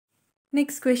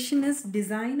Next question is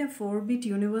design a 4-bit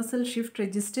universal shift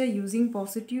register using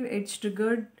positive edge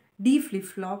triggered D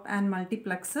flip-flop and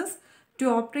multiplexes to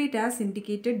operate as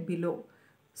indicated below.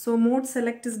 So mode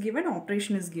select is given,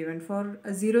 operation is given. For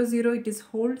 0 0 it is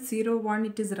hold, 0 1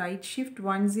 it is right shift,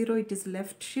 1 0 it is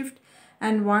left shift,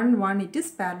 and 1 1 it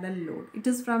is parallel load. It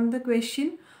is from the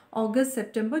question August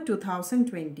September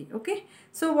 2020. Okay,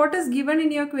 so what is given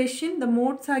in your question? The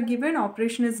modes are given,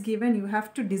 operation is given. You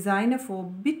have to design a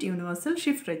 4-bit universal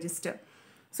shift register.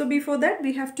 So before that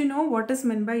we have to know what is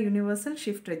meant by universal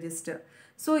shift register.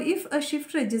 So if a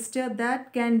shift register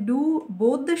that can do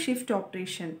both the shift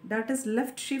operation, that is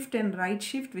left shift and right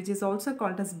shift, which is also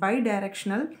called as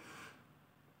bidirectional,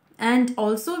 and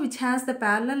also which has the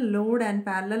parallel load and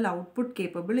parallel output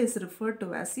capable, is referred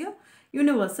to as a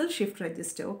universal shift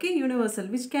register. Okay, universal,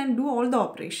 which can do all the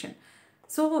operation.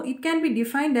 So it can be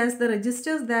defined as the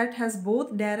registers that has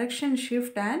both direction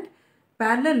shift and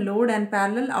parallel load and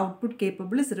parallel output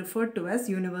capable is referred to as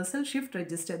universal shift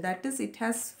register. That is, it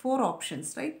has 4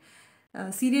 options, right?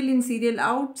 Serial in, serial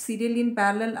out, serial in,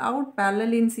 out,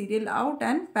 parallel in, serial out,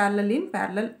 and parallel in,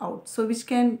 parallel out. So which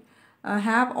can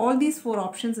have all these 4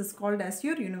 options is called as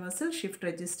your universal shift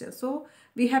register. So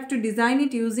we have to design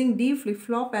it using D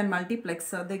flip-flop and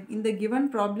multiplexer. In the given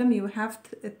problem you have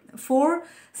 4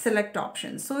 select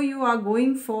options. So you are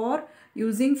going for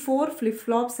using 4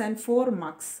 flip-flops and 4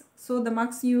 mux. So the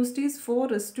mux used is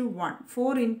 4:1,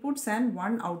 4 inputs and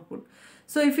 1 output.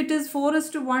 So if it is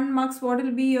 4:1 mux, what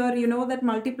will be your, that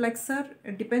multiplexer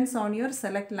depends on your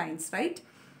select lines, right?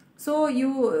 So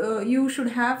you should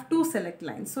have 2 select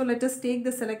lines. So let us take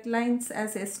the select lines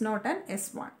as S0 and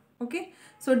S1. Okay.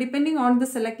 So depending on the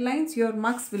select lines, your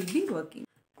mux will be working.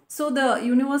 So the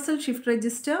universal shift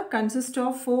register consists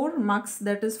of 4 mux,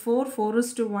 that is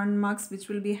 4:1 mux, which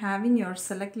will be having your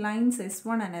select lines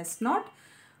S1 and S0.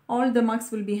 All the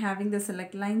mux will be having the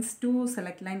select lines 2,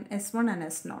 select line S1 and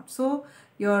S0. So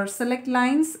your select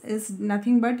lines is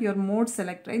nothing but your mode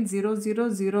select, right? 0 0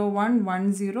 0 1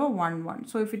 1 0 1 1.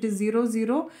 So if it is 0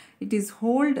 0, it is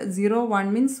hold. 0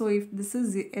 1 means, so if this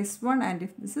is S1 and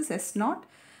if this is S0,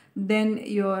 then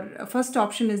your first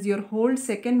option is your hold,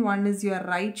 second one is your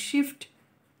right shift,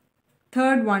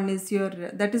 third one is your,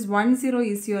 that is 1 0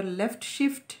 is your left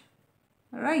shift,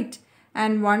 right?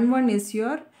 And 1 1 is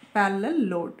your parallel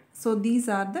load. So these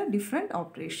are the different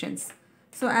operations.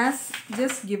 So as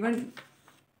given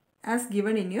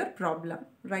in your problem,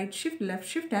 right shift, left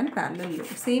shift, and parallel load.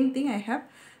 Same thing I have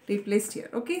replaced here.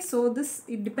 Okay, so this,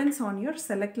 it depends on your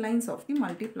select lines of the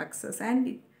multiplexers,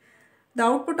 and the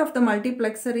output of the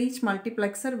multiplexer, each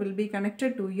multiplexer will be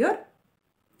connected to your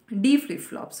D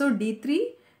flip-flop. So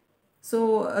D3,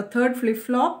 so a third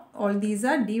flip-flop, all these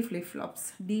are D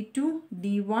flip-flops, D2,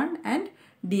 D1 and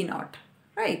D0,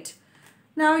 right?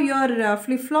 Now your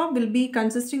flip-flop will be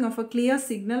consisting of a clear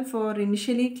signal for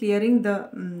initially clearing the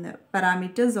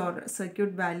parameters or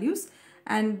circuit values,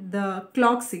 and the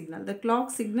clock signal. The clock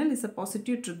signal is a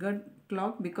positive triggered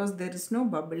clock because there is no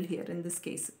bubble here in this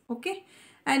case. Okay,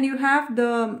 and you have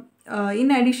the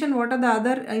in addition, what are the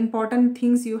other important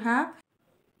things you have?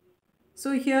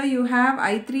 So here you have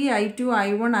I3, I2,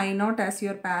 I1, I0 as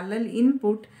your parallel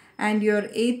input, and your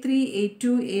A3, A2,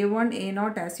 A1,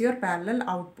 A0 as your parallel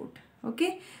output.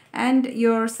 Okay, and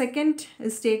your second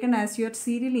is taken as your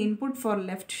serial input for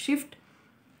left shift,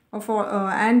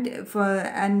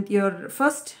 and your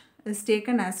first is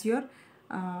taken as your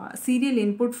serial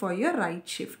input for your right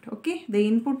shift. Okay, the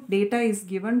input data is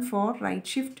given for right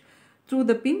shift through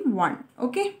the pin 1.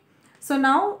 Okay, so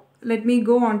now let me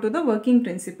go on to the working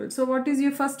principle. So what is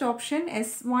your first option?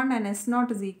 S1 and S0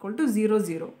 is equal to 0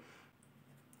 0.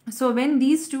 So when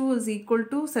these two is equal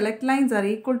to, select lines are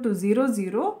equal to 0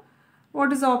 0,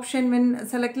 what is the option? When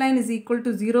select line is equal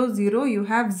to 0 0, you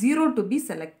have 0 to be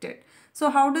selected. So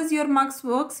how does your mux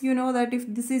works? You know that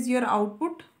if this is your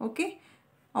output, okay,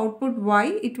 output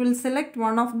Y, it will select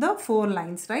one of the 4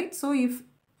 lines, right? So if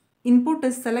input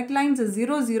is select lines is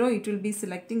 0 0, it will be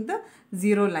selecting the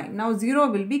 0 line. Now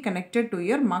 0 will be connected to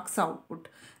your mux output.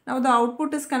 Now the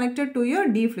output is connected to your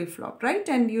D flip-flop, right?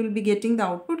 And you will be getting the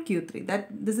output Q3.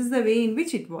 This is the way in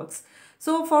which it works.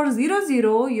 So for 0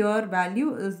 0, your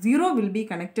value 0 will be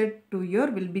connected to your,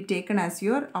 will be taken as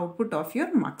your output of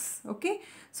your mux. Okay,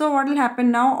 so what will happen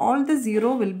now? All the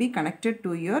 0 will be connected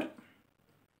to your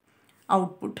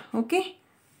output. Okay,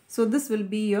 so this will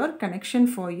be your connection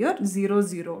for your 0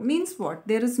 0. Means what?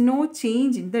 There is no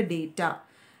change in the data,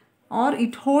 or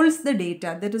it holds the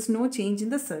data. There is no change in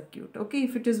the circuit. Okay,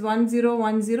 if it is 1 0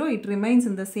 1 0, it remains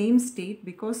in the same state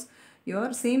because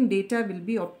your same data will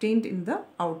be obtained in the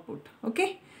output.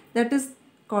 Okay, that is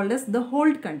called as the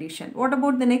hold condition. What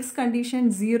about the next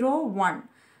condition? 0, 1.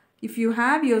 If you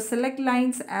have your select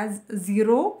lines as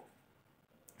 0,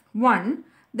 1,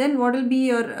 then what will be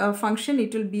your function?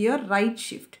 It will be your right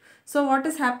shift. So what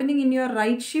is happening in your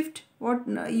right shift?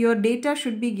 Your data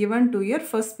should be given to your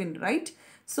first pin, right?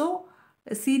 So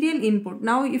serial input.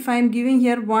 Now if I am giving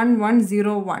here 1, 1,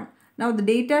 0, 1. Now the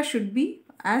data should be,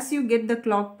 as you get the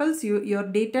clock pulse, your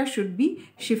data should be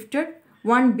shifted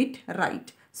 1 bit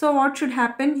right. So what should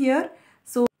happen here?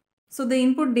 So the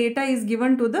input data is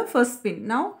given to the first pin.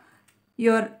 Now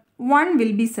your 1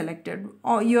 will be selected,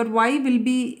 or your Y will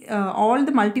be, all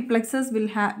the multiplexers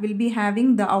will be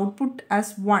having the output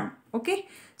as 1. Okay,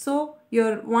 so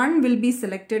your 1 will be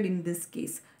selected in this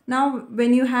case. Now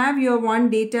when you have your 1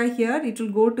 data here, it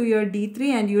will go to your D3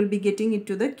 and you will be getting it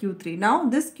to the Q3. Now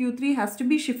this Q3 has to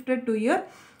be shifted to your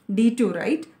D2,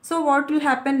 right? So what will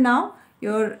happen now?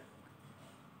 Your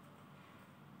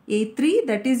A3,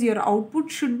 that is your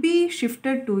output, should be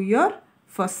shifted to your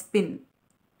first pin.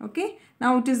 Okay,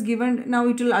 now it is given, now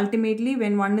it will ultimately,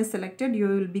 when 1 is selected, you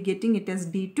will be getting it as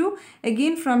D2.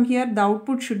 Again from here the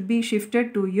output should be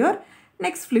shifted to your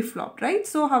next flip-flop, right?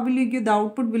 So how will you give? The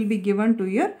output will be given to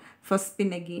your first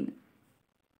pin again.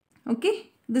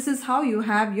 Okay, this is how you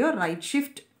have your right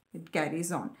shift. It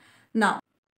carries on.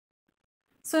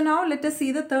 So now let us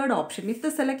see the third option. If the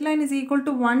select line is equal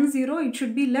to 1, 0, it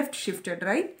should be left shifted,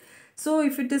 right? So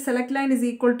if it is select line is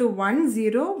equal to 1,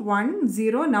 0, 1,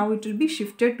 0, now it will be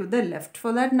shifted to the left.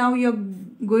 For that, now you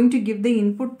are going to give the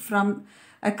input from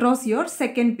across your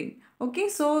second pin. Okay,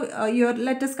 so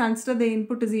let us consider the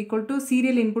input is equal to,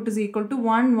 serial input is equal to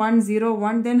 1, 1, 0,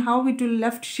 1. Then how it will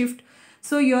left shift?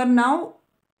 So your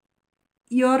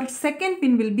second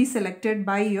pin will be selected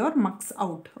by your mux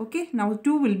out. Okay, now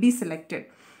 2 will be selected.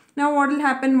 Now what will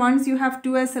happen? Once you have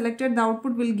 2 as selected, the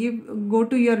output will go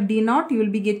to your D0. You will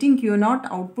be getting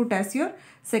Q0 output as your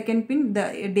second pin,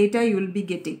 the data you will be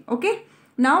getting. Okay,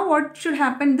 now what should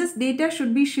happen? This data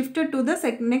should be shifted to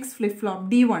the next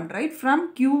flip-flop D1, right?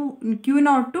 From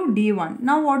Q0 to D1.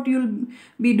 Now what you will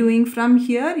be doing from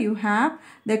here, you have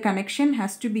the connection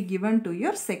has to be given to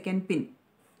your second pin,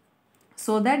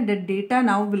 so that the data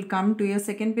now will come to your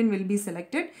second pin, will be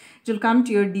selected. It will come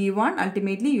to your D1.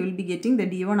 Ultimately, you will be getting the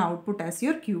D1 output as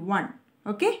your Q1.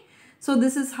 Okay. So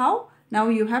this is how now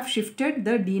you have shifted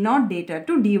the D0 data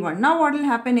to D1. Now what will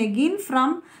happen again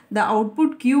from the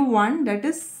output Q1, that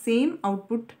is same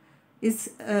output is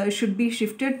should be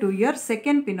shifted to your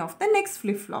second pin of the next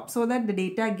flip-flop, so that the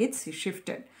data gets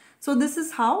shifted. So this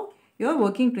is how your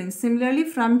working pin. Similarly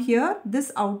from here,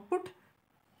 this output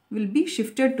will be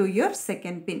shifted to your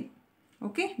second pin.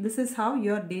 Okay, this is how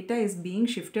your data is being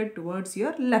shifted towards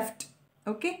your left.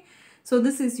 Okay, so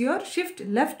this is your shift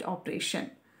left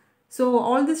operation. So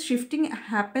all this shifting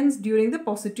happens during the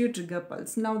positive trigger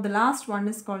pulse. Now the last one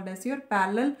is called as your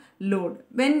parallel load.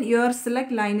 When your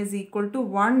select line is equal to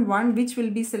 1, 1, which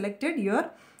will be selected? Your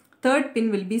third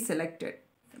pin will be selected.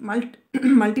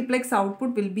 Multiplex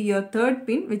output will be your third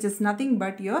pin, which is nothing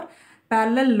but your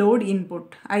parallel load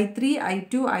input, I3,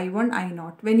 I2, I1,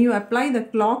 I0. When you apply the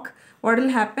clock, what will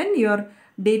happen? Your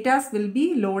data will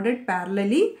be loaded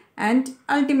parallelly, and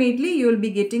ultimately you will be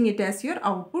getting it as your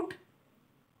output,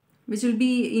 which will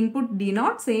be input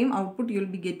D0, same output you will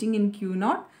be getting in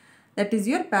Q0. That is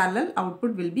your parallel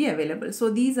output will be available. So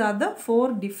these are the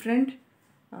 4 different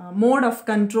mode of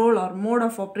control or mode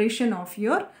of operation of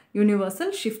your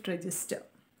universal shift register.